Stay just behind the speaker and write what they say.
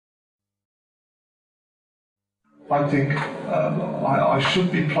I think I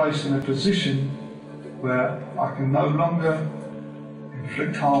should be placed in a position where I can no longer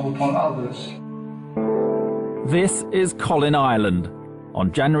inflict harm upon others. This is Colin Ireland.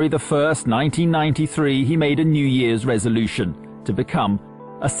 On January the 1st, 1993, he made a New Year's resolution to become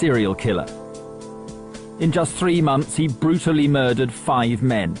a serial killer. In just 3 months, he brutally murdered 5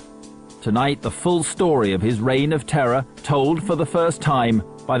 men. Tonight, the full story of his reign of terror, told for the first time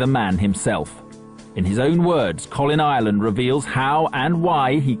by the man himself. In his own words, Colin Ireland reveals how and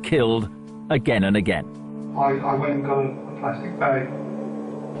why he killed again and again. I went and got a plastic bag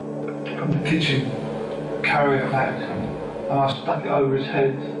from the kitchen, carrier bag, and I stuck it over his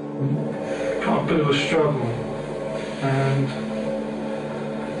head. Got a bit of a struggle, and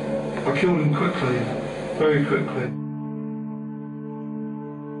I killed him quickly, very quickly.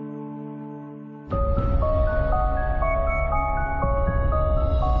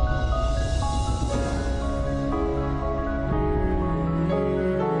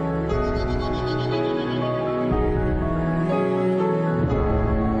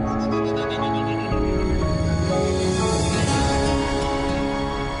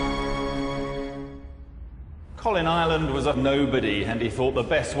 Colin Ireland was a nobody, and he thought the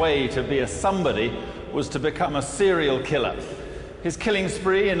best way to be a somebody was to become a serial killer. His killing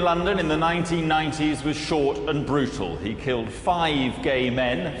spree in London in the 1990s was short and brutal. He killed 5 gay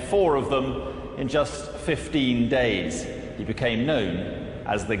men, 4 of them in just 15 days. He became known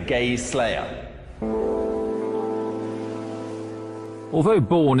as the Gay Slayer. Although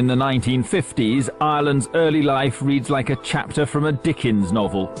born in the 1950s, Ireland's early life reads like a chapter from a Dickens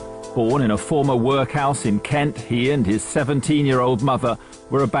novel. Born in a former workhouse in Kent, he and his 17-year-old mother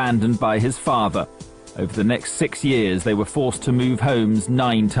were abandoned by his father. Over the next 6 years, they were forced to move homes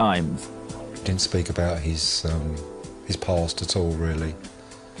 9 times. He didn't speak about his past at all, really.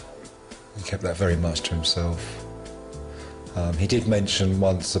 He kept that very much to himself. He did mention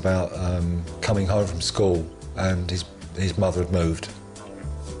once about coming home from school and his mother had moved,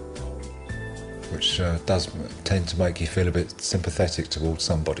 which does tend to make you feel a bit sympathetic towards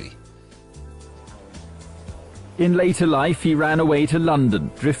somebody. In later life, he ran away to London,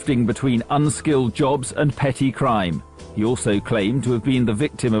 drifting between unskilled jobs and petty crime. He also claimed to have been the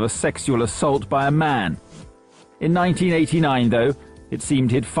victim of a sexual assault by a man. In 1989, though, it seemed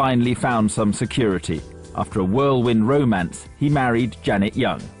he'd finally found some security. After a whirlwind romance, he married Janet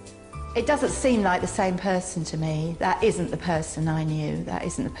Young. It doesn't seem like the same person to me. That isn't the person I knew. That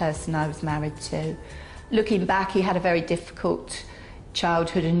isn't the person I was married to. Looking back, he had a very difficult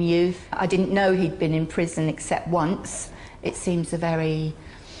childhood and youth. I didn't know he'd been in prison except once. It seems a very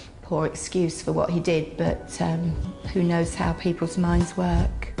poor excuse for what he did, but who knows how people's minds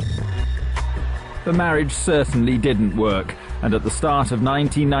work. The marriage certainly didn't work, and at the start of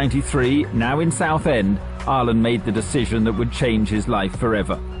 1993, now in Southend, Ireland made the decision that would change his life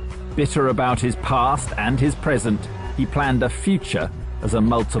forever. Bitter about his past and his present, he planned a future as a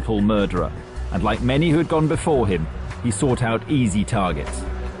multiple murderer. And like many who had gone before him, he sought out easy targets.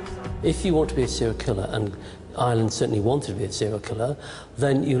 If you want to be a serial killer, and Ireland certainly wanted to be a serial killer,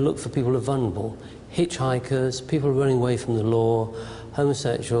 then you look for people who are vulnerable. Hitchhikers, people running away from the law,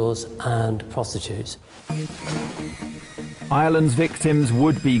 homosexuals and prostitutes. Ireland's victims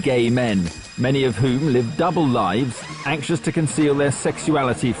would be gay men, many of whom lived double lives, anxious to conceal their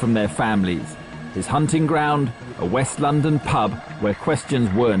sexuality from their families. His hunting ground, a West London pub where questions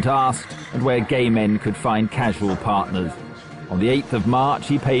weren't asked and where gay men could find casual partners. On the 8th of March,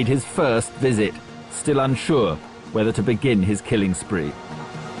 he paid his first visit, still unsure whether to begin his killing spree.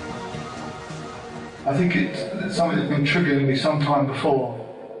 I think it's something that's been triggering me some time before,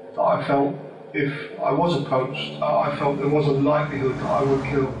 that I felt if I was approached, I felt there was a likelihood that I would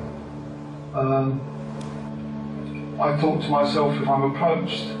kill. I thought to myself, if I'm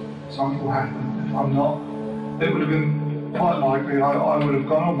approached, something will happen. If I'm not, it would have been quite likely I would have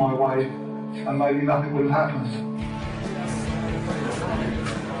gone on my way and maybe nothing would have happened.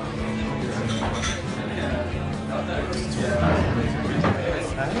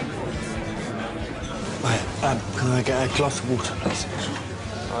 Can I get a glass of water, please?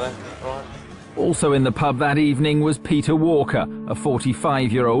 Also in the pub that evening was Peter Walker, a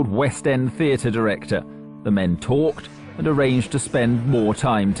 45-year-old West End theatre director. The men talked and arranged to spend more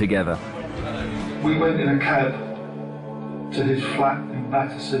time together. We went in a cab to his flat in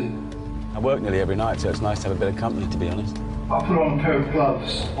Battersea. I work nearly every night, so it's nice to have a bit of company, to be honest. I put on a pair of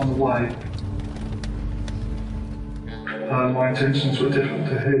gloves on the way. My intentions were different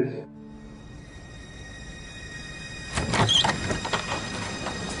to his.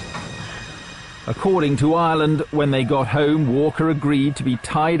 According to Ireland, when they got home, Walker agreed to be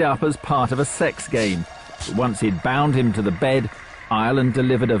tied up as part of a sex game. But once he'd bound him to the bed, Ireland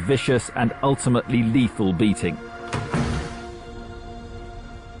delivered a vicious and ultimately lethal beating.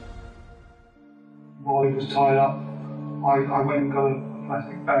 While he was tied up, I went and got a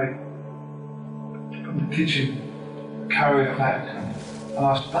plastic bag from the kitchen carrier bag, and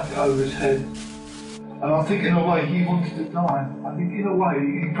I stuck it over his head. And I think in a way he wanted to die. I think in a way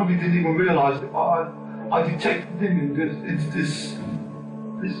he probably didn't even realise it, but I detected him in this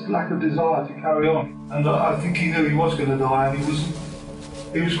lack of desire to carry on. And I think he knew he was going to die, and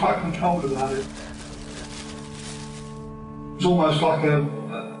he was quite controlled about it. It was almost like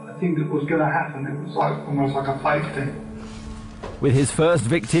a thing that was going to happen. It was almost like a fate thing. With his first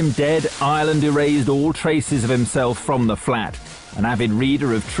victim dead, Ireland erased all traces of himself from the flat. An avid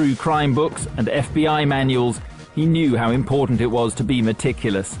reader of true crime books and FBI manuals, he knew how important it was to be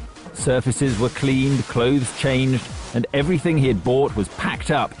meticulous. Surfaces were cleaned, clothes changed, and everything he had bought was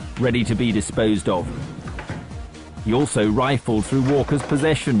packed up, ready to be disposed of. He also rifled through Walker's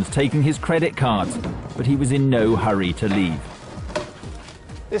possessions, taking his credit cards, but he was in no hurry to leave.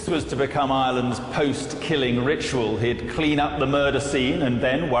 This was to become Ireland's post-killing ritual. He'd clean up the murder scene and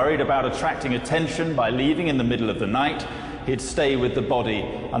then, worried about attracting attention by leaving in the middle of the night, he'd stay with the body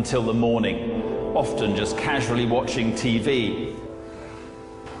until the morning, often just casually watching TV.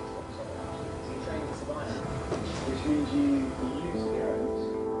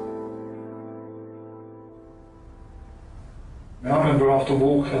 I remember after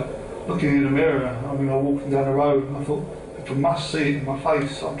Walker looking in the mirror, I walking down the road, and I thought, people must see it in my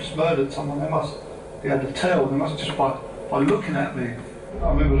face, I've just murdered someone, they must be able to tell, they must just by looking at me. I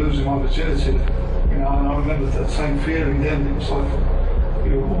remember losing my virginity, and I remember that same feeling then. It was like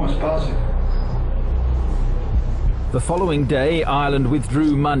you were almost buzzing. The following day, Ireland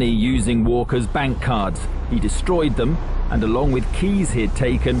withdrew money using Walker's bank cards. He destroyed them, and along with keys he'd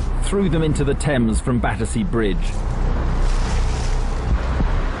taken, threw them into the Thames from Battersea Bridge.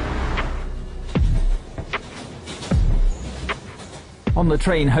 On the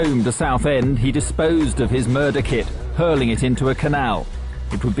train home to Southend, he disposed of his murder kit, hurling it into a canal.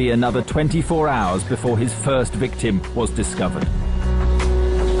 It would be another 24 hours before his first victim was discovered.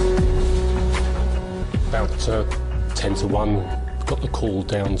 About 10 to 1, got the call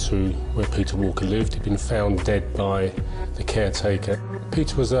down to where Peter Walker lived. He'd been found dead by the caretaker.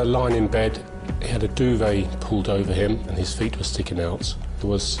 Peter was lying in bed. He had a duvet pulled over him and his feet were sticking out. There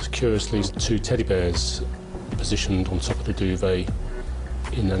was, curiously, 2 teddy bears positioned on top of the duvet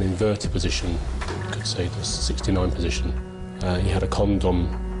in an inverted position. You could say the 69 position. He had a condom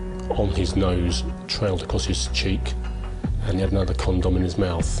on his nose, trailed across his cheek, and he had another condom in his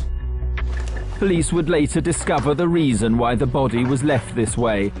mouth. Police would later discover the reason why the body was left this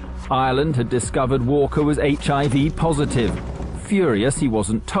way. Ireland had discovered Walker was HIV positive. Furious he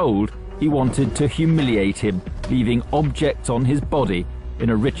wasn't told, he wanted to humiliate him, leaving objects on his body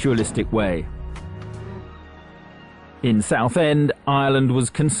in a ritualistic way. In Southend, Ireland was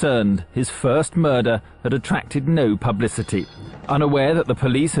concerned. His first murder had attracted no publicity. Unaware that the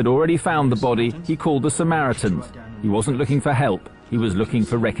police had already found the body, he called the Samaritans. He wasn't looking for help, he was looking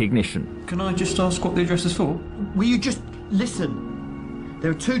for recognition. Can I just ask what the address is for? Will you just listen?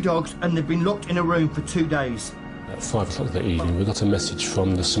 There are 2 dogs and they've been locked in a room for 2 days. At 5 o'clock that evening, we got a message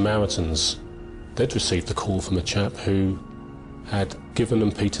from the Samaritans. They'd received a call from a chap who had given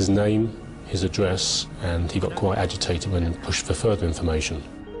them Peter's name, his address, and he got quite agitated when pushed for further information.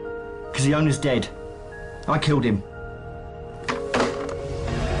 Because the owner's dead. I killed him.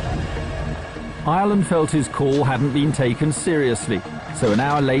 Ireland felt his call hadn't been taken seriously, so an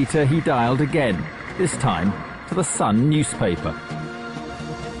hour later he dialed again, this time to the Sun newspaper.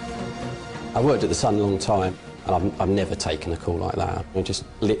 I worked at the Sun a long time, and I've never taken a call like that. I just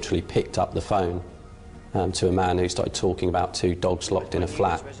literally picked up the phone to a man who started talking about 2 dogs locked in a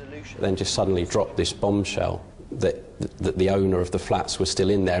flat, then just suddenly dropped this bombshell that the owner of the flats was still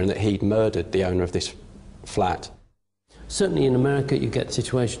in there and that he'd murdered the owner of this flat. Certainly in America you get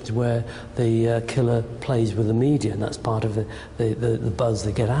situations where the killer plays with the media, and that's part of the buzz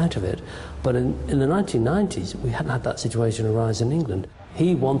they get out of it. But in the 1990s, we hadn't had that situation arise in England.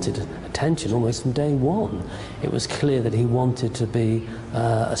 He wanted attention almost from day one. It was clear that he wanted to be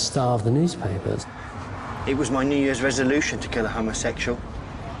a star of the newspapers. It was my New Year's resolution to kill a homosexual.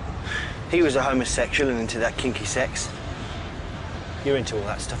 He was a homosexual and into that kinky sex. You're into all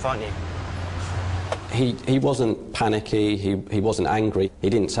that stuff, aren't you? He wasn't panicky, he wasn't angry. He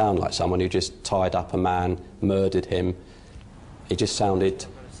didn't sound like someone who just tied up a man, murdered him. He just sounded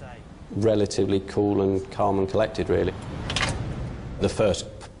relatively cool and calm and collected, really. The first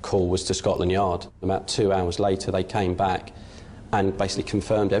call was to Scotland Yard. About 2 hours later, they came back and basically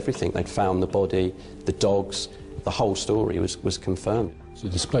confirmed everything. They'd found the body, the dogs, the whole story was confirmed. To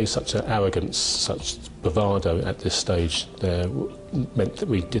display such an arrogance, such bravado at this stage there meant that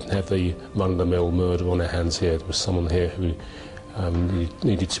we didn't have the run-of-the-mill murder on our hands here. There was someone here who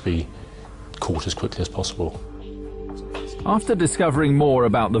needed to be caught as quickly as possible. After discovering more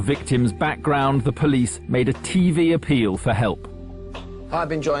about the victim's background, the police made a TV appeal for help. I've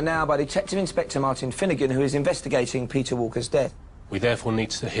been joined now by Detective Inspector Martin Finnegan, who is investigating Peter Walker's death. We therefore need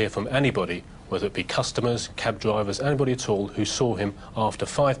to hear from anybody, whether it be customers, cab drivers, anybody at all, who saw him after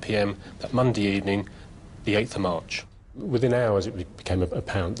 5 p.m. that Monday evening, the 8th of March. Within hours it became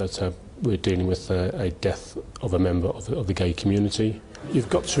apparent that we're dealing with a death of a member of the gay community. You've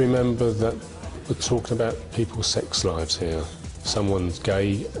got to remember that we're talking about people's sex lives here. If someone's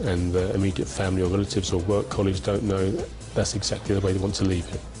gay and their immediate family or relatives or work colleagues don't know, that's exactly the way they want to leave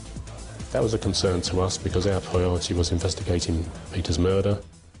it. That was a concern to us because our priority was investigating Peter's murder,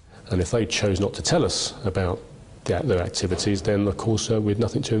 and if they chose not to tell us about their activities, then of course we'd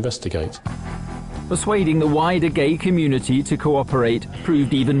nothing to investigate. Persuading the wider gay community to cooperate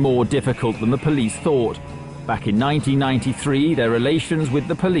proved even more difficult than the police thought. Back in 1993, their relations with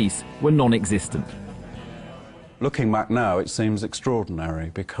the police were non-existent. Looking back now, it seems extraordinary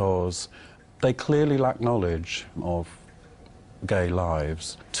because they clearly lack knowledge of gay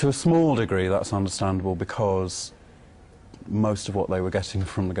lives. To a small degree, that's understandable because most of what they were getting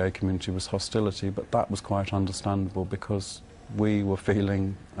from the gay community was hostility, but that was quite understandable because we were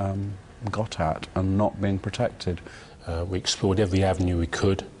feeling got at and not being protected. We explored every avenue we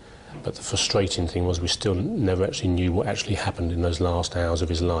could, but the frustrating thing was we still never actually knew what actually happened in those last hours of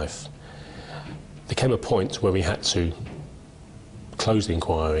his life. There came a point where we had to close the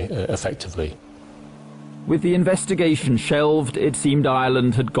inquiry effectively. With the investigation shelved, it seemed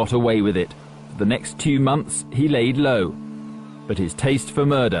Ireland had got away with it. For the next 2 months, he laid low. But his taste for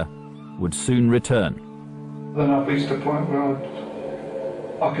murder would soon return. Then I've reached a point where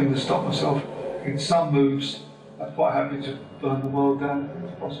I can just stop myself. In some moods, I'm quite happy to burn the world down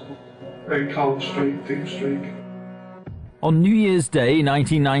if possible. Very cold streak, deep streak. On New Year's Day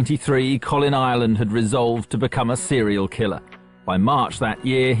 1993, Colin Ireland had resolved to become a serial killer. By March that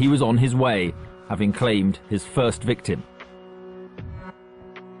year, he was on his way, having claimed his first victim.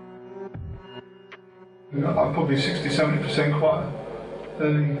 I'm probably 60–70% quite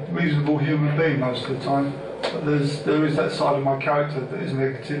a reasonable human being most of the time, but there is that side of my character that is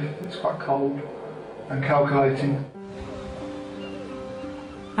negative. It's quite cold and calculating.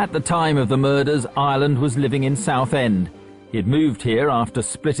 At the time of the murders, Ireland was living in Southend. He had moved here after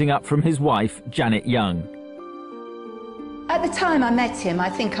splitting up from his wife, Janet Young. At the time I met him, I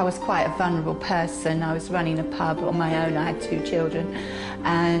think I was quite a vulnerable person. I was running a pub on my own. I had 2 children.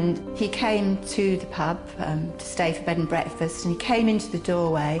 And he came to the pub to stay for bed and breakfast, and he came into the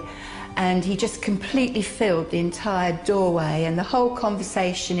doorway and he just completely filled the entire doorway, and the whole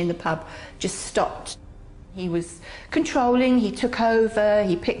conversation in the pub just stopped. He was controlling, he took over,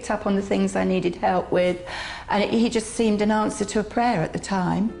 he picked up on the things I needed help with, and he just seemed an answer to a prayer at the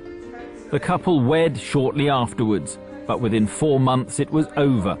time. The couple wed shortly afterwards, but within 4 months it was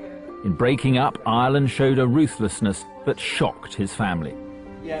over. In breaking up, Ireland showed a ruthlessness that shocked his family.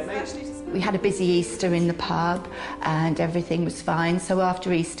 We had a busy Easter in the pub and everything was fine, so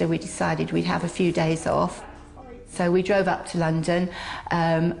after Easter we decided we'd have a few days off. So we drove up to London.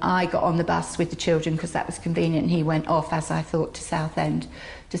 I got on the bus with the children because that was convenient, and he went off, as I thought, to Southend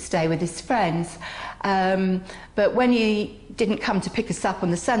to stay with his friends. But when he didn't come to pick us up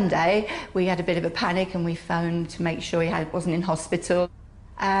on the Sunday, we had a bit of a panic and we phoned to make sure he wasn't in hospital.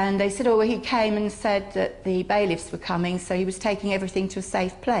 And they said, oh, well, he came and said that the bailiffs were coming, so he was taking everything to a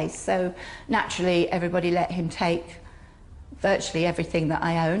safe place. So naturally, everybody let him take virtually everything that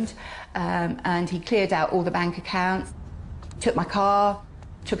I owned. And he cleared out all the bank accounts, took my car,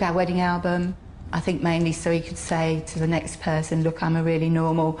 took our wedding album. I think mainly so he could say to the next person, look, I'm a really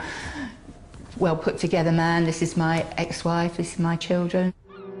normal, well put together man. This is my ex-wife, this is my children.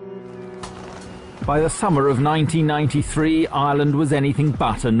 By the summer of 1993, Ireland was anything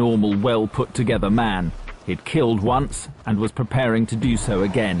but a normal, well-put-together man. He'd killed once and was preparing to do so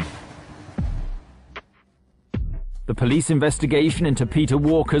again. The police investigation into Peter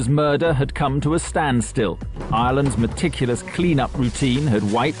Walker's murder had come to a standstill. Ireland's meticulous clean-up routine had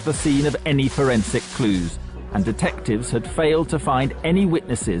wiped the scene of any forensic clues, and detectives had failed to find any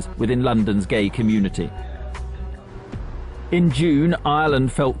witnesses within London's gay community. In June,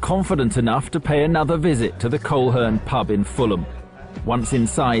 Ireland felt confident enough to pay another visit to the Coleherne pub in Fulham. Once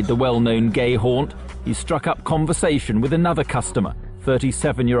inside the well-known gay haunt, he struck up conversation with another customer,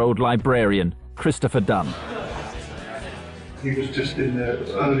 37-year-old librarian, Christopher Dunn. He was just in there, it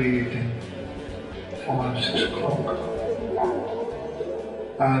was early evening, 5, 6 o'clock.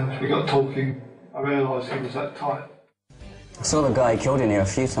 And we got talking, I realised he was that type. I saw the guy killed in here a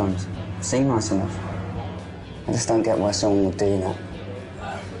few times. Seemed nice enough. I just don't get why someone would do that.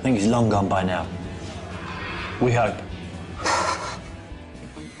 I think he's long gone by now. We hope.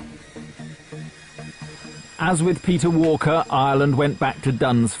 As with Peter Walker, Ireland went back to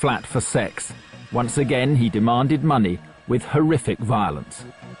Dunn's flat for sex. Once again, he demanded money with horrific violence.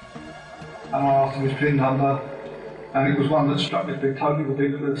 And I asked him his PIN number, and it was one that struck me to be totally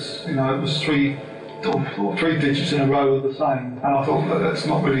ridiculous. You know, it was three digits in a row of the same. And I thought, that's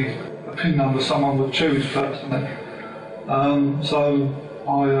not really a PIN number someone would choose personally. So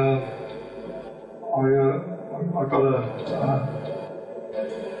I got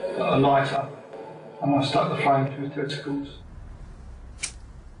a lighter, and I stuck the flame to his testicles.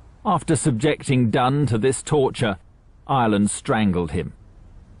 After subjecting Dunn to this torture, Ireland strangled him.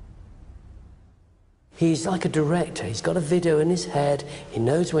 He's like a director. He's got a video in his head. He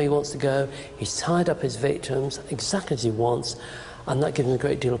knows where he wants to go. He's tied up his victims exactly as he wants, and that gives him a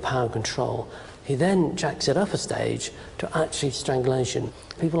great deal of power and control. He then jacks it up a stage to actually strangulation.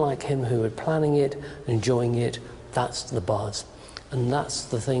 People like him who are planning it, enjoying it, that's the buzz. And that's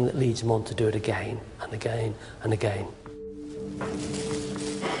the thing that leads him on to do it again and again and again.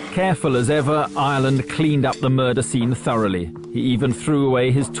 Careful as ever, Ireland cleaned up the murder scene thoroughly. He even threw away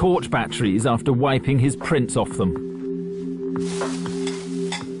his torch batteries after wiping his prints off them.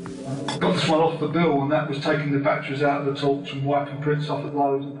 Got this one off the bill, and that was taking the batteries out of the torch and wiping prints off of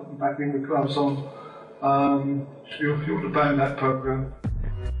those and putting them back in with gloves on. You ought to ban that programme.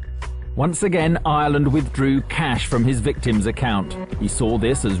 Once again, Ireland withdrew cash from his victim's account. He saw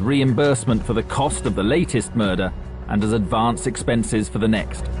this as reimbursement for the cost of the latest murder and as advance expenses for the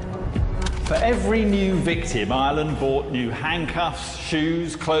next. For every new victim, Ireland bought new handcuffs,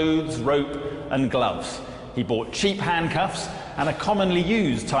 shoes, clothes, rope and gloves. He bought cheap handcuffs and a commonly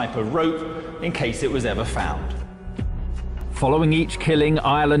used type of rope in case it was ever found. Following each killing,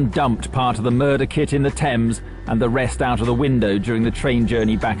 Ireland dumped part of the murder kit in the Thames and the rest out of the window during the train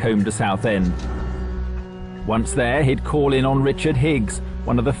journey back home to Southend. Once there, he'd call in on Richard Higgs,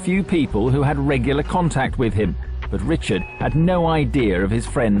 one of the few people who had regular contact with him. But Richard had no idea of his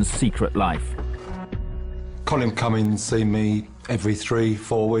friend's secret life. Colin would come in and see me every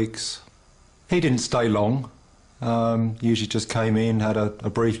 3-4 weeks. He didn't stay long. Usually just came in, had a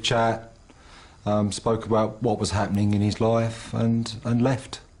brief chat, spoke about what was happening in his life and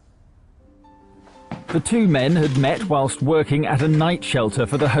left. The two men had met whilst working at a night shelter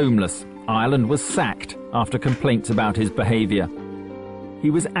for the homeless. Ireland was sacked after complaints about his behaviour. He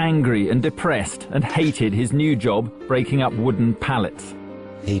was angry and depressed and hated his new job breaking up wooden pallets.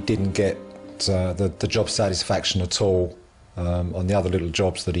 He didn't get the job satisfaction at all on the other little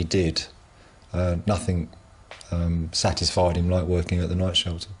jobs that he did. Nothing satisfied him like working at the night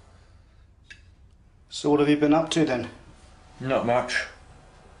shelter. So what have you been up to then? Not much.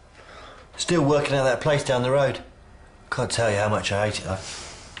 Still working at that place down the road. Can't tell you how much I hate it though.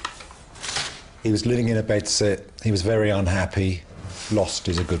 He was living in a bedsit. He was very unhappy. Lost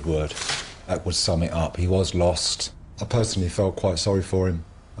is a good word. That would sum it up. He was lost. I personally felt quite sorry for him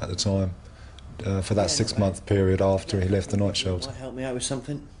at the time, for that 6-month period after he left the night shelter. Might help me out with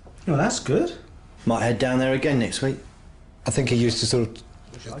something. Well, that's good. Might head down there again next week. I think he used to sort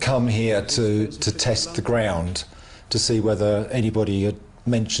of come here to test the ground, to see whether anybody had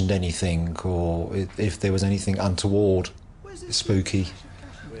mentioned anything or if there was anything untoward, spooky,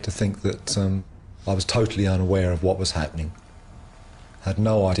 to think that I was totally unaware of what was happening. Had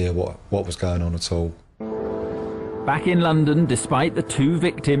no idea what was going on at all. Back in London, despite the two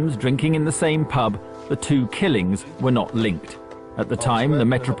victims drinking in the same pub, the two killings were not linked. At the time, the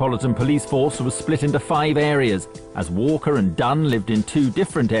Metropolitan Police Force was split into 5 areas. As Walker and Dunn lived in 2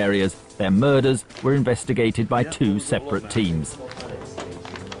 different areas, their murders were investigated by 2 separate teams.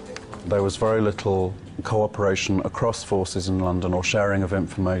 There was very little cooperation across forces in London or sharing of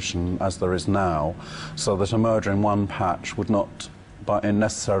information as there is now, so that a murder in one patch would not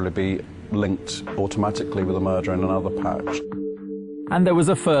necessarily be linked automatically with a murder in another patch. And there was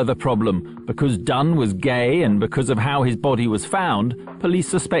a further problem. Because Dunn was gay and because of how his body was found, police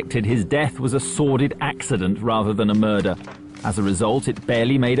suspected his death was a sordid accident rather than a murder. As a result, it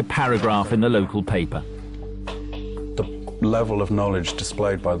barely made a paragraph in the local paper. The level of knowledge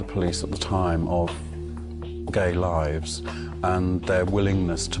displayed by the police at the time of gay lives and their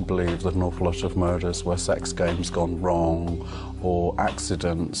willingness to believe that an awful lot of murders were sex games gone wrong or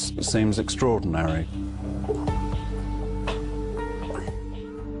accidents seems extraordinary.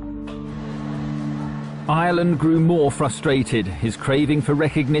 Ireland grew more frustrated. His craving for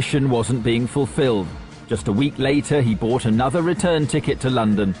recognition wasn't being fulfilled. Just a week later, he bought another return ticket to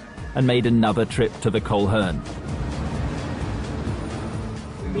London and made another trip to the Coleherne.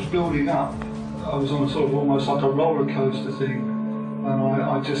 It was building up. I was on sort of almost like a roller coaster thing, and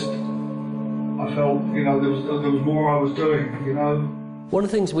I felt, you know, there was more I was doing, you know. One of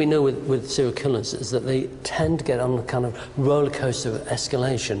the things we know with serial killers is that they tend to get on a kind of roller coaster of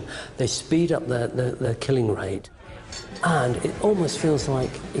escalation. They speed up their killing rate, and it almost feels like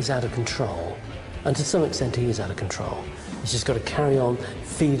he's out of control. And to some extent, he is out of control. He's just got to carry on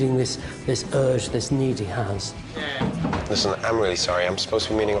feeding this urge, this need he has. Listen, I'm really sorry. I'm supposed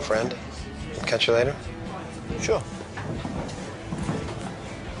to be meeting a friend. I'll catch you later. Sure.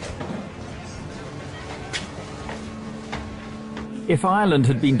 If Ireland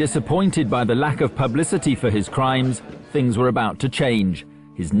had been disappointed by the lack of publicity for his crimes, things were about to change.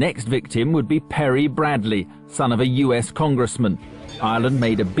 His next victim would be Perry Bradley, son of a US congressman. Ireland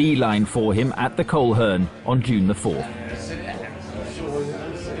made a beeline for him at the Coleherne on June the 4th.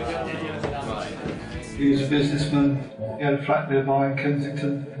 He was a businessman. He had a flat nearby in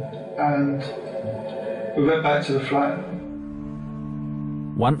Kensington, and we went back to the flat.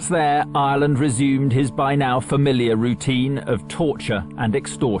 Once there, Ireland resumed his by now familiar routine of torture and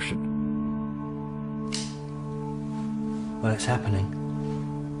extortion. Well, it's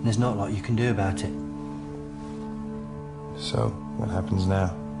happening. There's not a lot you can do about it. So, what happens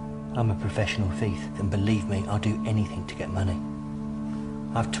now? I'm a professional thief, and believe me, I'll do anything to get money.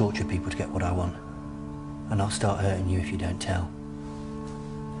 I've tortured people to get what I want, and I'll start hurting you if you don't tell.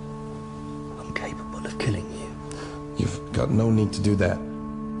 I'm capable of killing you. You've got no need to do that.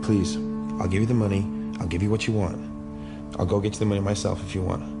 Please, I'll give you the money. I'll give you what you want. I'll go get you the money myself if you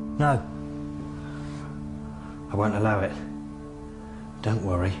want. No. I won't allow it. Don't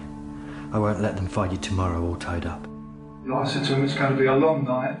worry. I won't let them find you tomorrow all tied up. I said to him, it's going to be a long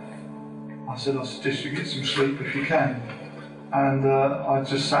night. I said, I suggest you get some sleep if you can. And I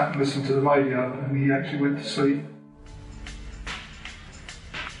just sat and listened to the radio, and he actually went to sleep.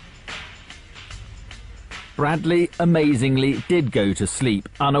 Bradley, amazingly, did go to sleep,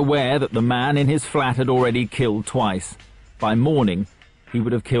 unaware that the man in his flat had already killed twice. By morning, he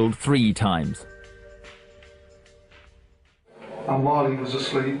would have killed 3 times. And while he was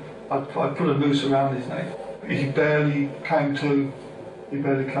asleep, I put a noose around his neck. He barely came to. It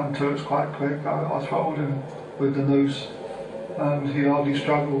was quite quick. I throttled him with the noose, and he hardly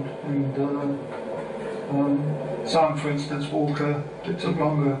struggled. And some, for instance, Walker, it took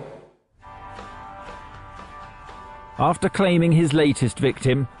longer. After claiming his latest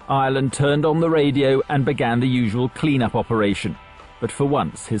victim, Ireland turned on the radio and began the usual clean-up operation. But for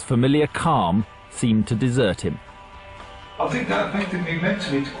once, his familiar calm seemed to desert him. I think that affected me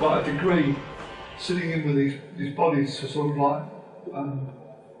mentally to quite a degree. Sitting in with these bodies for sort of like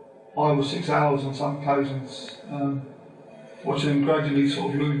 5 or 6 hours on some occasions, watching them gradually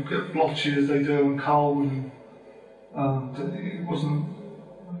sort of get blotchy as they do and cold, and it wasn't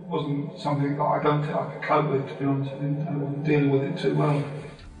something that I don't think I could cope with, to be honest. I wasn't dealing with it too well.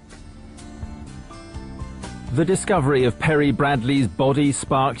 The discovery of Perry Bradley's body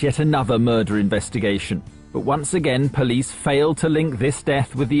sparked yet another murder investigation. But once again, police failed to link this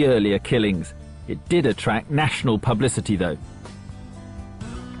death with the earlier killings. It did attract national publicity, though.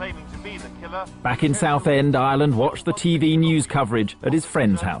 Claiming to be the killer, back in Southend, Ireland watched the TV news coverage at his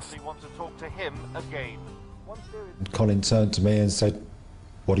friend's house. want to talk to him again. Colin turned to me and said,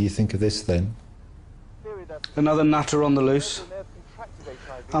 "What do you think of this, then?" Another natter on the loose.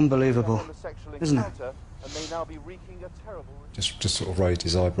 Unbelievable, isn't it? Just sort of raised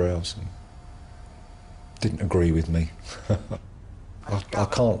his eyebrows and didn't agree with me. I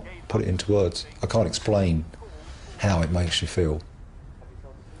can't put it into words. I can't explain how it makes you feel.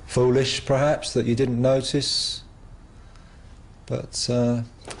 Foolish, perhaps, that you didn't notice, but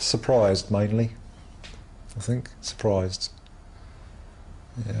surprised mainly, I think. Surprised.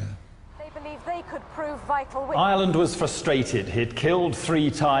 Yeah. They believe they could prove vital witness. Ireland was frustrated. He'd killed 3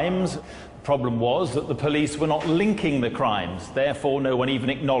 times. The problem was that the police were not linking the crimes. Therefore, no one even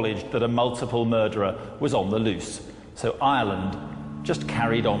acknowledged that a multiple murderer was on the loose. So Ireland just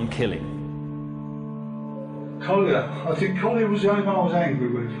carried on killing. Collier. I think Collier was the only one I was angry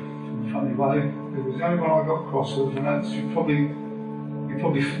with, in a funny way. It was the only one I got cross with, and that's, you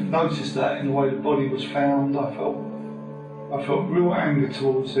probably noticed that in the way the body was found. I felt real anger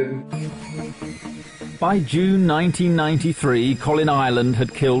towards him. By June 1993, Colin Ireland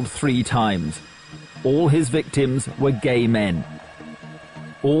had killed 3 times. All his victims were gay men.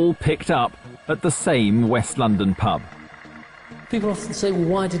 All picked up at the same West London pub. People often say, well,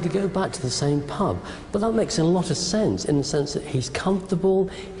 why did he go back to the same pub? But that makes a lot of sense, in the sense that he's comfortable,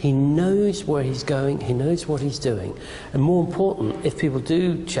 he knows where he's going, he knows what he's doing. And more important, if people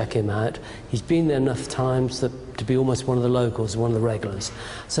do check him out, he's been there enough times to be almost one of the locals, one of the regulars.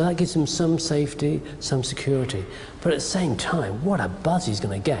 So that gives him some safety, some security. But at the same time, what a buzz he's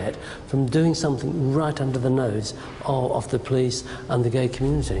going to get from doing something right under the nose of the police and the gay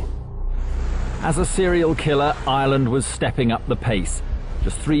community. As a serial killer, Ireland was stepping up the pace.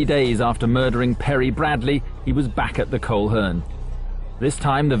 Just 3 days after murdering Perry Bradley, he was back at the Coleherne. This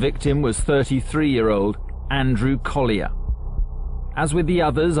time the victim was 33-year-old Andrew Collier. As with the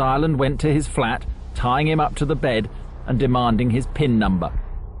others, Ireland went to his flat, tying him up to the bed and demanding his PIN number.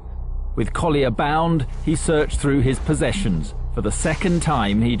 With Collier bound, he searched through his possessions. For the second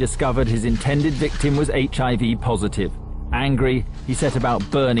time, he discovered his intended victim was HIV positive. Angry, he set about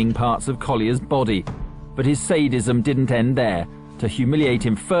burning parts of Collier's body. But his sadism didn't end there. To humiliate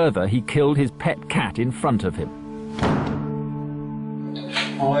him further, he killed his pet cat in front of him.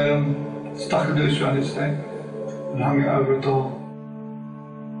 I stuck a noose around his neck and hung it over a door.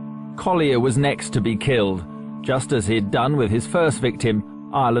 Collier was next to be killed. Just as he'd done with his first victim,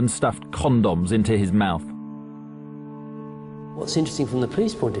 Ireland stuffed condoms into his mouth. What's interesting from the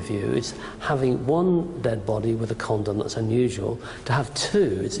police point of view is having one dead body with a condom, that's unusual. To have two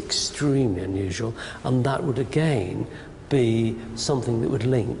is extremely unusual, and that would again be something that would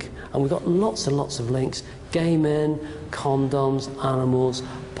link. And we've got lots and lots of links: gay men, condoms, animals,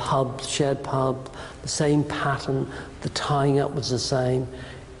 pubs, shared pub, the same pattern, the tying up was the same.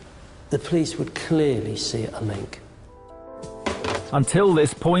 The police would clearly see a link. Until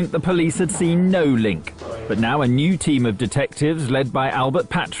this point, the police had seen no link. But now a new team of detectives, led by Albert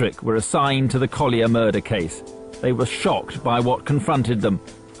Patrick, were assigned to the Collier murder case. They were shocked by what confronted them,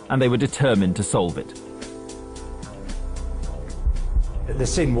 and they were determined to solve it. The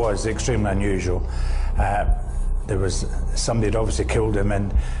scene was extremely unusual. There was somebody had obviously killed him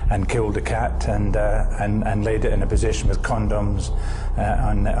and killed the cat and laid it in a position with condoms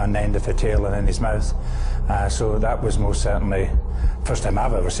on the end of the tail and in his mouth. So that was most certainly the first time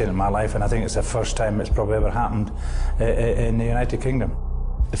I've ever seen it in my life, and I think it's the first time it's probably ever happened in the United Kingdom.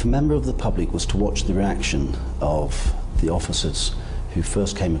 If a member of the public was to watch the reaction of the officers who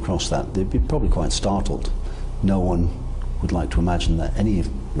first came across that, they'd be probably quite startled. No one would like to imagine that any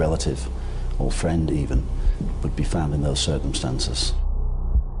relative or friend even would be found in those circumstances.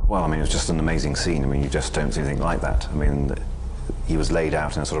 Well, I mean, it was just an amazing scene. I mean, you just don't see anything like that. I mean, he was laid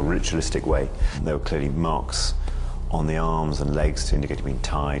out in a sort of ritualistic way. There were clearly marks on the arms and legs to indicate he'd been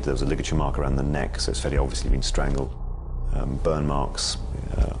tied. There was a ligature mark around the neck, so it's fairly obviously been strangled. Burn marks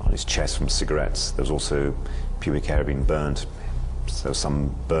on his chest from cigarettes. There was also pubic hair had been burnt, so there were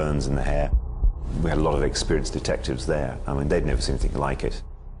some burns in the hair. We had a lot of experienced detectives there. I mean, they'd never seen anything like it.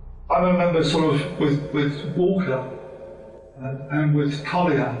 I remember sort of with Walker and with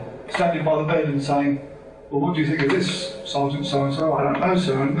Collier standing by the bed and saying, well, what do you think of this, Sergeant so-and-so? I don't know,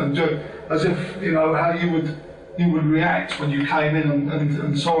 sir. And as if, you know, how you would react when you came in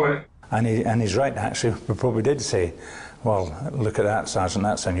and saw it. And he's right, actually. We probably did say, well, look at that, Sergeant,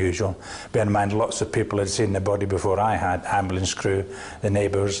 that's unusual. Bear in mind, lots of people had seen the body before I had, ambulance crew, the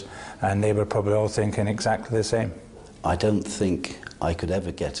neighbours, and they were probably all thinking exactly the same. I don't think I could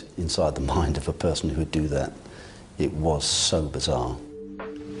ever get inside the mind of a person who would do that. It was so bizarre.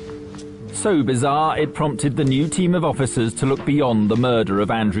 So bizarre, it prompted the new team of officers to look beyond the murder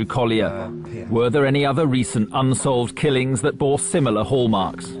of Andrew Collier. Were there any other recent unsolved killings that bore similar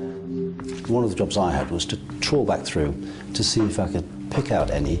hallmarks? One of the jobs I had was to trawl back through to see if I could pick out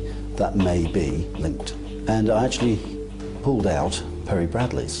any that may be linked. And I actually pulled out Perry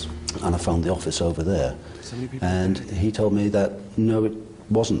Bradley's, and I found the office over there. And he told me that no, it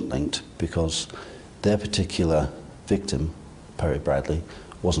wasn't linked because their particular victim, Perry Bradley,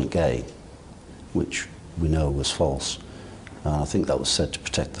 wasn't gay, which we know was false. I think that was said to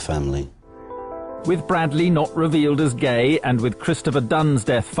protect the family. With Bradley not revealed as gay and with Christopher Dunn's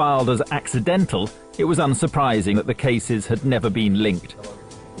death filed as accidental, it was unsurprising that the cases had never been linked.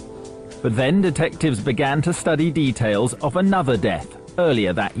 But then detectives began to study details of another death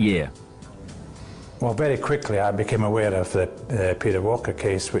earlier that year. Well, very quickly I became aware of the Peter Walker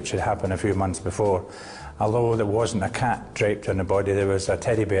case, which had happened a few months before. Although there wasn't a cat draped on the body, there was a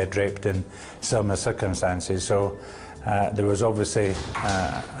teddy bear draped in similar circumstances. So there was obviously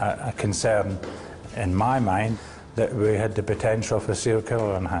a concern in my mind that we had the potential for a serial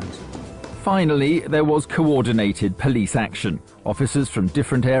killer on hands. Finally, there was coordinated police action. Officers from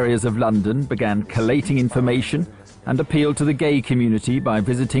different areas of London began collating information and appealed to the gay community by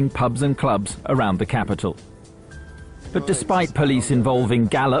visiting pubs and clubs around the capital. But despite police involving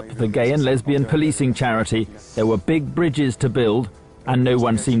Gallup, the gay and lesbian policing charity, there were big bridges to build, and no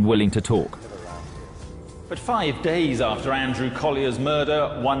one seemed willing to talk. But 5 days after Andrew Collier's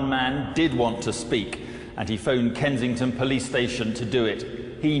murder, one man did want to speak, and he phoned Kensington Police Station to do it.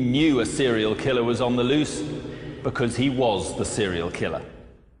 He knew a serial killer was on the loose, because he was the serial killer.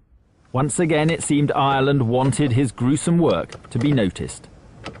 Once again, it seemed Ireland wanted his gruesome work to be noticed.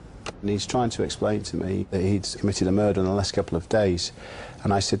 And he's trying to explain to me that he'd committed a murder in the last couple of days,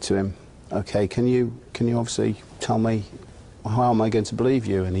 and I said to him, "Okay, can you obviously tell me, how am I going to believe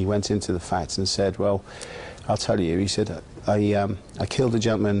you?" And he went into the facts and said, "Well, I'll tell you." He said, I killed a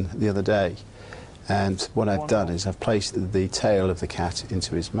gentleman the other day, and what I've done is I've placed the tail of the cat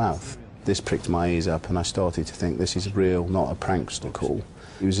into his mouth." This pricked my ears up, and I started to think this is real, not a prankster call.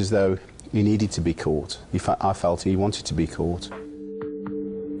 It was as though he needed to be caught. I felt he wanted to be caught.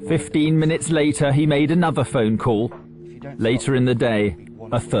 15 minutes later, he made another phone call. Later in the day,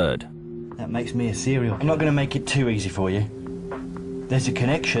 a third. That makes me a serial killer. I'm not going to make it too easy for you. There's a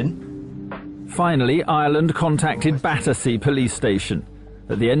connection. Finally, Ireland contacted Battersea Police Station.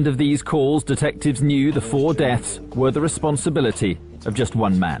 At the end of these calls, detectives knew the 4 deaths were the responsibility of just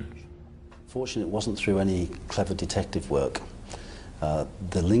one man. Fortunately, it wasn't through any clever detective work.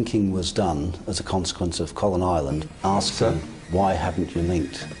 The linking was done as a consequence of Colin Ireland asking, "Why haven't you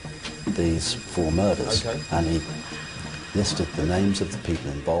linked these 4 murders?" Okay. And he listed the names of the people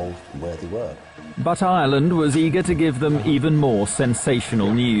involved and where they were. But Ireland was eager to give them even more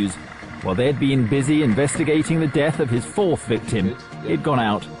sensational news. While they'd been busy investigating the death of his 4th victim, he'd gone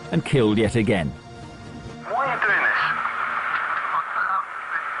out and killed yet again. Why are you doing this?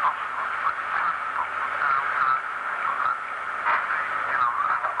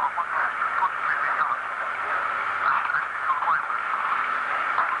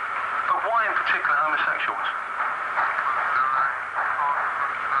 But why in particular homosexuals?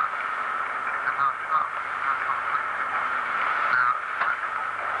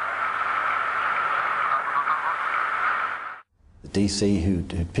 The DC who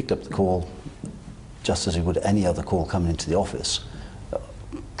picked up the call just as he would any other call coming into the office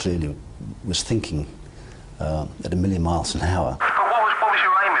clearly was thinking at a million miles an hour. But what was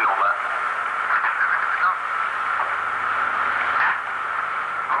your aim in all that?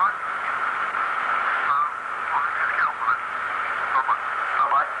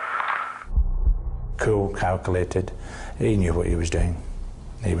 Cool, calculated. He knew what he was doing.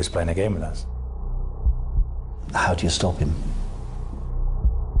 He was playing a game with us. How do you stop him?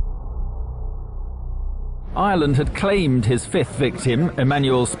 Ireland had claimed his 5th victim,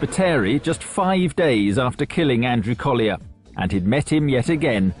 Emmanuel Spiteri, just 5 days after killing Andrew Collier, and he'd met him yet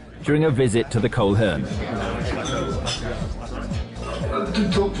again during a visit to the Coleherne. I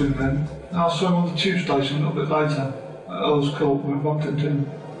did talk to him then. I saw him on the tube station a little bit later. I was caught, we bumped into him.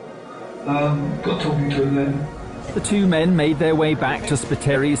 Got talking to him then. The 2 men made their way back to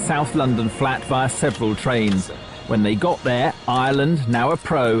Spiteri's South London flat via several trains. When they got there, Ireland, now a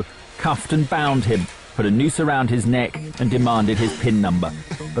pro, cuffed and bound him, put a noose around his neck and demanded his PIN number.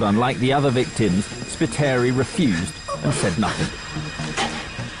 But unlike the other victims, Spiteri refused and said nothing.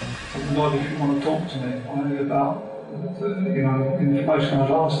 Why did you want to talk to me? Only about the information I'd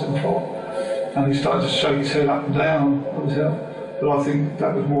asked him for. And he started to shake his head up and down. But I think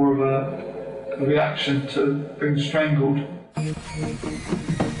that was more of a reaction to being strangled.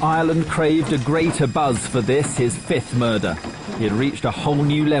 Ireland craved a greater buzz for this, his 5th murder. He had reached a whole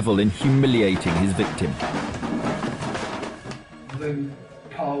new level in humiliating his victim. And then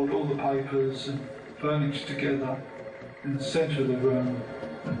piled all the papers and furniture together in the centre of the room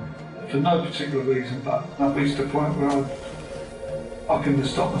for no particular reason, but I reached a point where I couldn't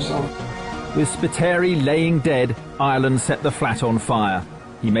stop myself. With Spiteri laying dead, Ireland set the flat on fire.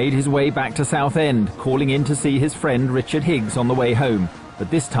 He made his way back to Southend, calling in to see his friend Richard Higgs on the way home. But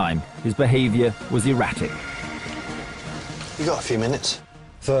this time, his behaviour was erratic. You got a few minutes?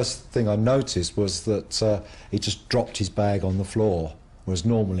 First thing I noticed was that he just dropped his bag on the floor, whereas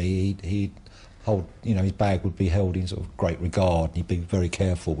normally he'd hold, his bag would be held in sort of great regard, and he'd be very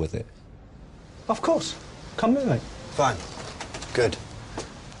careful with it. Of course. Come with me. Fine. Good.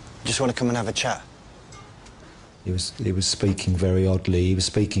 Just want to come and have a chat. He was speaking very oddly. He was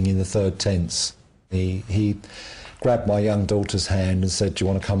speaking in the third tense. He grabbed my young daughter's hand and said, "Do you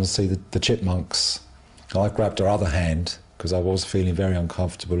want to come and see the chipmunks?" I grabbed her other hand because I was feeling very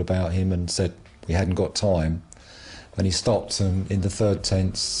uncomfortable about him and said we hadn't got time. And he stopped, and in the third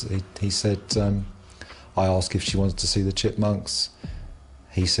tense he said, I asked if she wanted to see the chipmunks.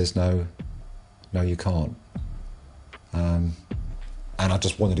 He says, no, you can't. And I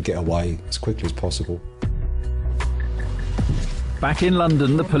just wanted to get away as quickly as possible. Back in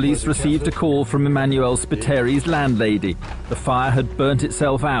London, the police received a call from Emanuel Spiteri's landlady. The fire had burnt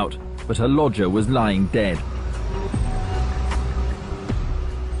itself out, but her lodger was lying dead.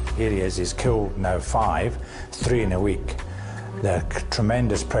 Here he is, he's killed now 5, 3 in a week. The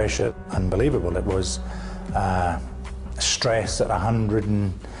tremendous pressure, unbelievable. It was stress at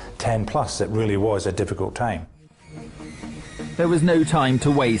 110 plus. It really was a difficult time. There was no time to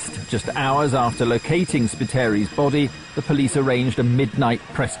waste. Just hours after locating Spiteri's body, the police arranged a midnight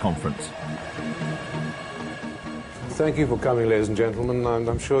press conference. Thank you for coming, ladies and gentlemen.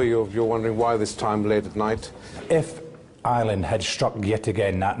 I'm sure you're wondering why this time late at night. If Ireland had struck yet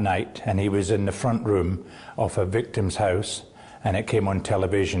again that night and he was in the front room of a victim's house and it came on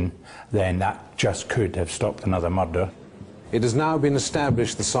television, then that just could have stopped another murder. It has now been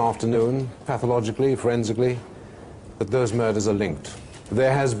established this afternoon, pathologically, forensically, that those murders are linked.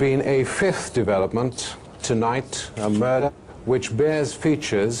 There has been a 5th development tonight, a murder, which bears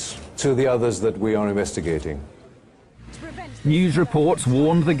features to the others that we are investigating. News reports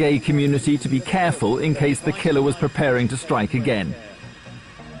warned the gay community to be careful in case the killer was preparing to strike again.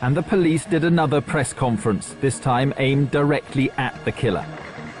 And the police did another press conference, this time aimed directly at the killer.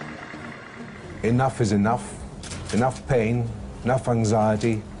 Enough is enough. Enough pain, enough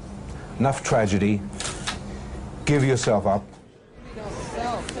anxiety, enough tragedy. Give yourself up.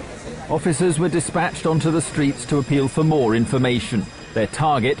 Officers were dispatched onto the streets to appeal for more information. Their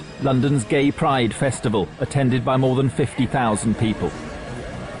target, London's Gay Pride Festival, attended by more than 50,000 people.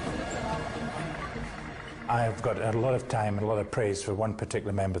 I've got a lot of time and a lot of praise for one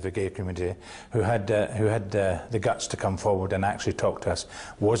particular member of the gay community who had the guts to come forward and actually talk to us.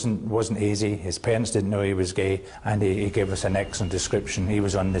 Wasn't easy. His parents didn't know he was gay, and he gave us an excellent description. He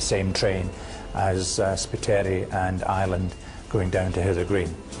was on the same train as Spiteri and Ireland going down to Hither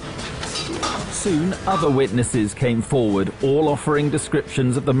Green. Soon, other witnesses came forward, all offering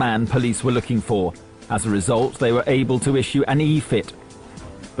descriptions of the man police were looking for. As a result, they were able to issue an e-fit.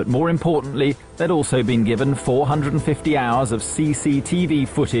 But more importantly, they'd also been given 450 hours of CCTV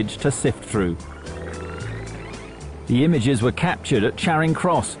footage to sift through. The images were captured at Charing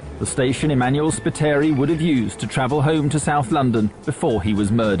Cross, the station Emanuel Spiteri would have used to travel home to South London before he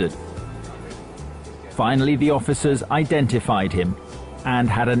was murdered. Finally, the officers identified him and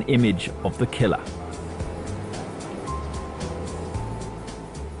had an image of the killer.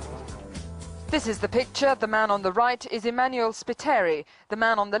 This is the picture. The man on the right is Emanuel Spiteri. The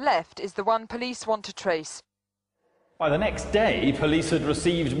man on the left is the one police want to trace. By the next day, police had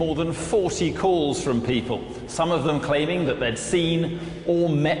received more than 40 calls from people, some of them claiming that they'd seen or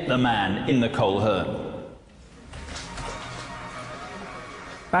met the man in the Coleherne.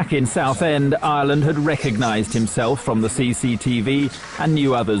 Back in Southend, Ireland had recognised himself from the CCTV and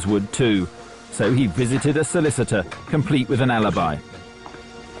knew others would too. So he visited a solicitor, complete with an alibi.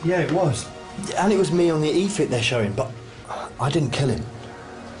 Yeah, it was. And it was me on the e-fit they're showing, but I didn't kill him.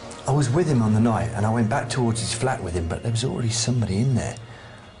 I was with him on the night, and I went back towards his flat with him, but there was already somebody in there.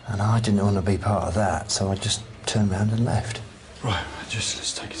 And I didn't want to be part of that, so I just turned around and left. Right,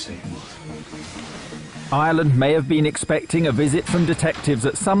 let's take a seat. Ireland may have been expecting a visit from detectives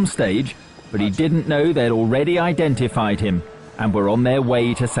at some stage, but he didn't know they'd already identified him and were on their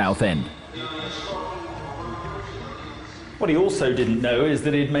way to Southend. What he also didn't know is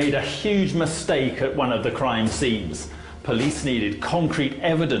that he'd made a huge mistake at one of the crime scenes. Police needed concrete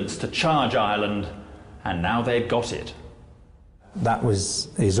evidence to charge Ireland, and now they'd got it. That was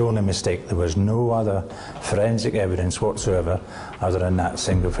his only mistake. There was no other forensic evidence whatsoever other than that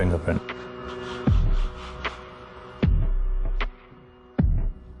single fingerprint.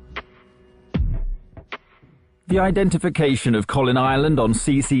 The identification of Colin Ireland on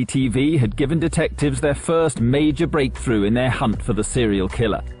CCTV had given detectives their first major breakthrough in their hunt for the serial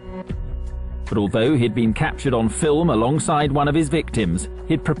killer. But although he'd been captured on film alongside one of his victims,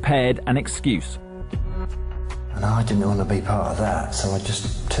 he'd prepared an excuse. And I didn't want to be part of that, so I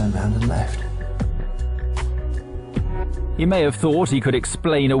just turned around and left. He may have thought he could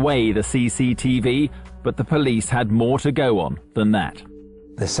explain away the CCTV, but the police had more to go on than that.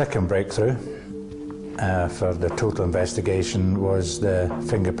 The second breakthrough for the total investigation was the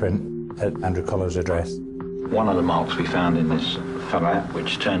fingerprint at Andrew Collier's address. One of the marks we found in this flat,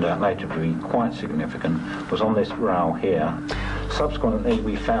 which turned out later to be quite significant, was on this rail here. Subsequently,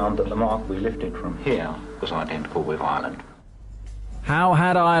 we found that the mark we lifted from here was identical with Ireland. How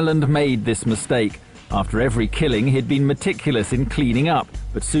had Ireland made this mistake? After every killing, he'd been meticulous in cleaning up,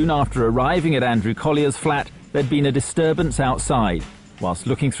 but soon after arriving at Andrew Collier's flat, there'd been a disturbance outside. Whilst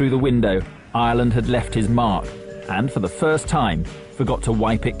looking through the window, Ireland had left his mark, and for the first time, forgot to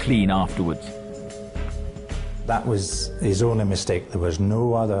wipe it clean afterwards. That was his only mistake. There was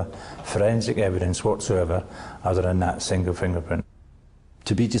no other forensic evidence whatsoever other than that single fingerprint.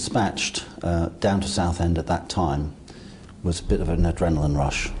 To be dispatched down to Southend at that time was a bit of an adrenaline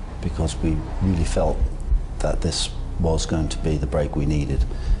rush, because we really felt that this was going to be the break we needed,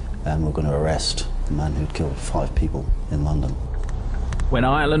 and we're going to arrest the man who'd killed 5 people in London. When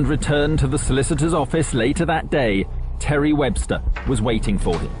Ireland returned to the solicitor's office later that day, Terry Webster was waiting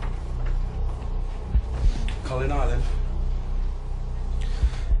for him. Colin Ireland.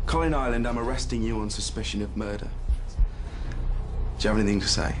 Colin Ireland, I'm arresting you on suspicion of murder. Do you have anything to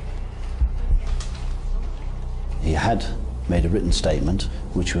say? He had made a written statement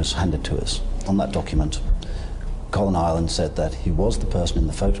which was handed to us. On that document, Colin Ireland said that he was the person in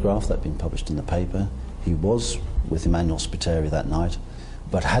the photograph that had been published in the paper. He was with Emmanuel Spiteri that night,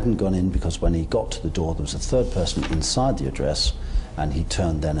 but hadn't gone in because when he got to the door there was a third person inside the address, and he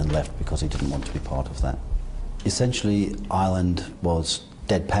turned then and left because he didn't want to be part of that. Essentially, Ireland was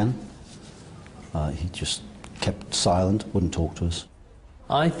deadpan. He just kept silent, wouldn't talk to us.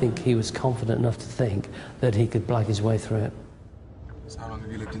 I think he was confident enough to think that he could blag his way through it. So how long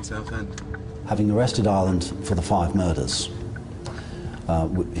have you lived in Southend? Having arrested Ireland for the 5 murders,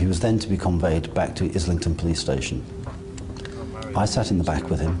 he was then to be conveyed back to Islington police station. I sat in the back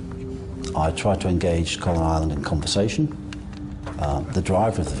with him. I tried to engage Colin Ireland in conversation. The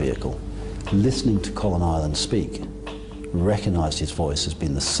driver of the vehicle, listening to Colin Ireland speak, recognised his voice as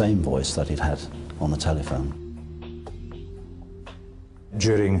being the same voice that he'd had on the telephone.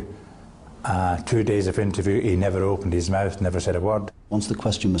 During 2 days of interview, he never opened his mouth, never said a word. Once the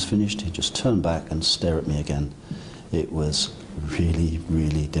question was finished, he just turned back and stared at me again. It was really,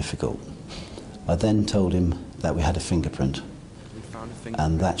 really difficult. I then told him that we had a fingerprint,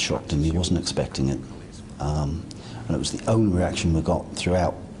 and that shocked him. He wasn't expecting it. And it was the only reaction we got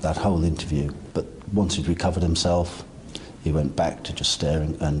throughout that whole interview. But once he'd recovered himself, he went back to just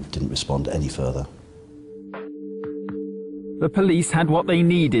staring and didn't respond any further. The police had what they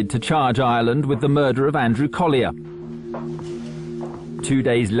needed to charge Ireland with the murder of Andrew Collier. 2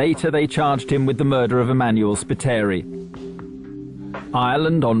 days later, they charged him with the murder of Emmanuel Spiteri.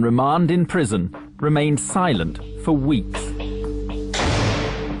 Ireland, on remand in prison, remained silent for weeks.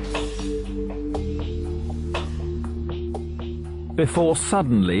 Before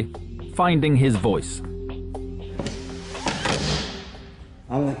suddenly finding his voice.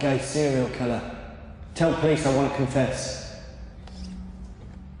 I'm the gay serial killer. Tell police I want to confess.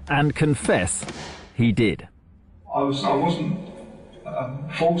 And confess he did. I wasn't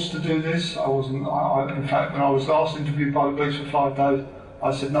forced to do this. In fact, when I was last interviewed by the police for 5 days,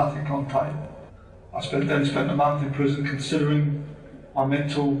 I said nothing on tape. I spent a month in prison considering my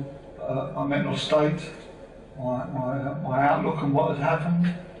mental state, my outlook on what had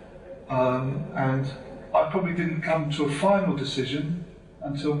happened, and I probably didn't come to a final decision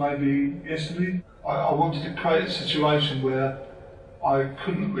until maybe yesterday. I wanted to create a situation where I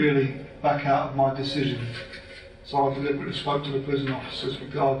couldn't really back out of my decision, so I deliberately spoke to the prison officers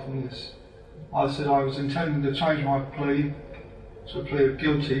regarding this. I said I was intending to change my plea to a plea of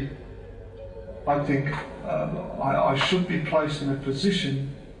guilty. I think I should be placed in a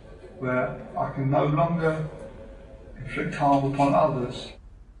position where I can no longer inflict harm upon others.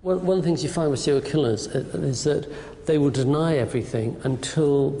 One of the things you find with serial killers is that they will deny everything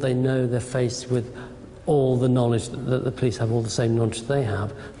until they know they're faced with all the knowledge that the police have, all the same knowledge they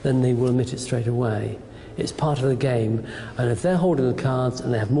have, then they will admit it straight away. It's part of the game, and if they're holding the cards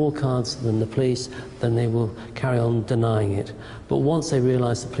and they have more cards than the police, then they will carry on denying it. But once they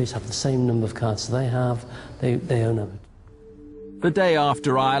realise the police have the same number of cards they have, they own up. The day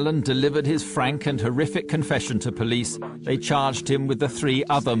after Ireland delivered his frank and horrific confession to police, they charged him with the 3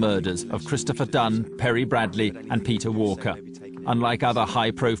 other murders of Christopher Dunn, Perry Bradley and Peter Walker. Unlike other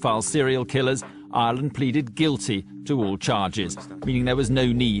high-profile serial killers, Ireland pleaded guilty to all charges, meaning there was no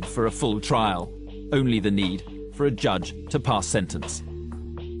need for a full trial, only the need for a judge to pass sentence.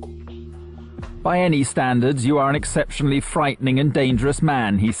 By any standards, you are an exceptionally frightening and dangerous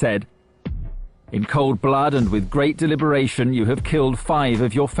man, he said. In cold blood and with great deliberation, you have killed 5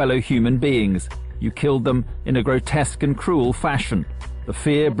 of your fellow human beings. You killed them in a grotesque and cruel fashion. The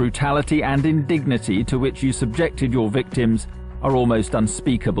fear, brutality and indignity to which you subjected your victims are almost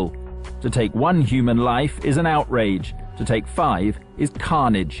unspeakable. To take 1 human life is an outrage. To take 5 is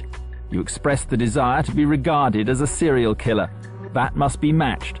carnage. You expressed the desire to be regarded as a serial killer. That must be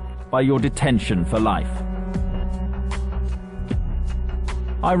matched by your detention for life.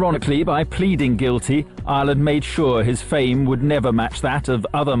 Ironically, by pleading guilty, Ireland made sure his fame would never match that of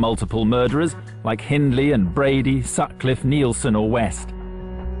other multiple murderers like Hindley and Brady, Sutcliffe, Nielsen or West.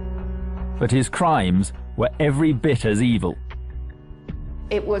 But his crimes were every bit as evil.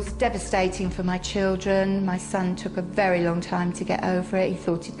 It was devastating for my children. My son took a very long time to get over it. He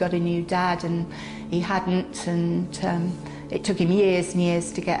thought he'd got a new dad and he hadn't, and it took him years and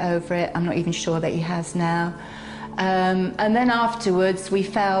years to get over it. I'm not even sure that he has now. And then afterwards we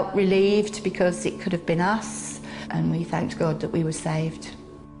felt relieved because it could have been us, and we thanked God that we were saved.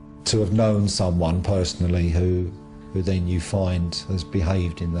 To have known someone personally who then you find has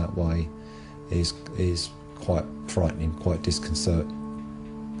behaved in that way is quite frightening, quite disconcerting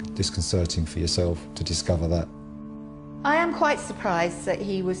for yourself to discover that. I am quite surprised that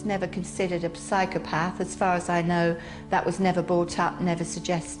he was never considered a psychopath. As far as I know, that was never brought up, never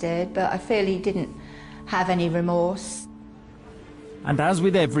suggested, but I feel he didn't have any remorse. And as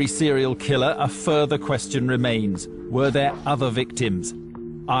with every serial killer, a further question remains. Were there other victims?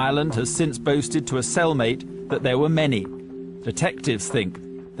 Ireland has since boasted to a cellmate that there were many. Detectives think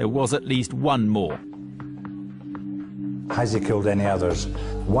there was at least one more. Has he killed any others?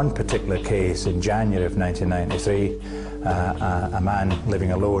 One particular case in January of 1993, a man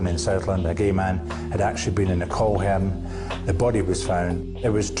living alone in Southend, a gay man, had actually been in a Coleherne. The body was found. It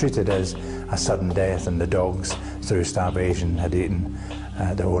was treated as a sudden death, and the dogs, through starvation, had eaten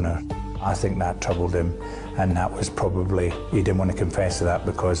the owner. I think that troubled him, and that was probably, he didn't want to confess to that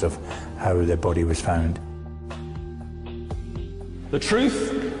because of how the body was found. The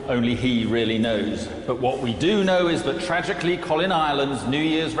truth, only he really knows. But what we do know is that tragically Colin Ireland's New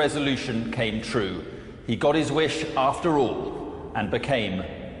Year's resolution came true. He got his wish after all and became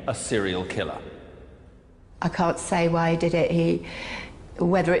a serial killer. I can't say why he did it.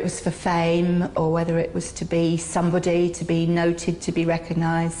 Whether it was for fame or whether it was to be somebody, to be noted, to be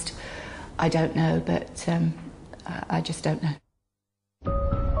recognised, I don't know, but I just don't know.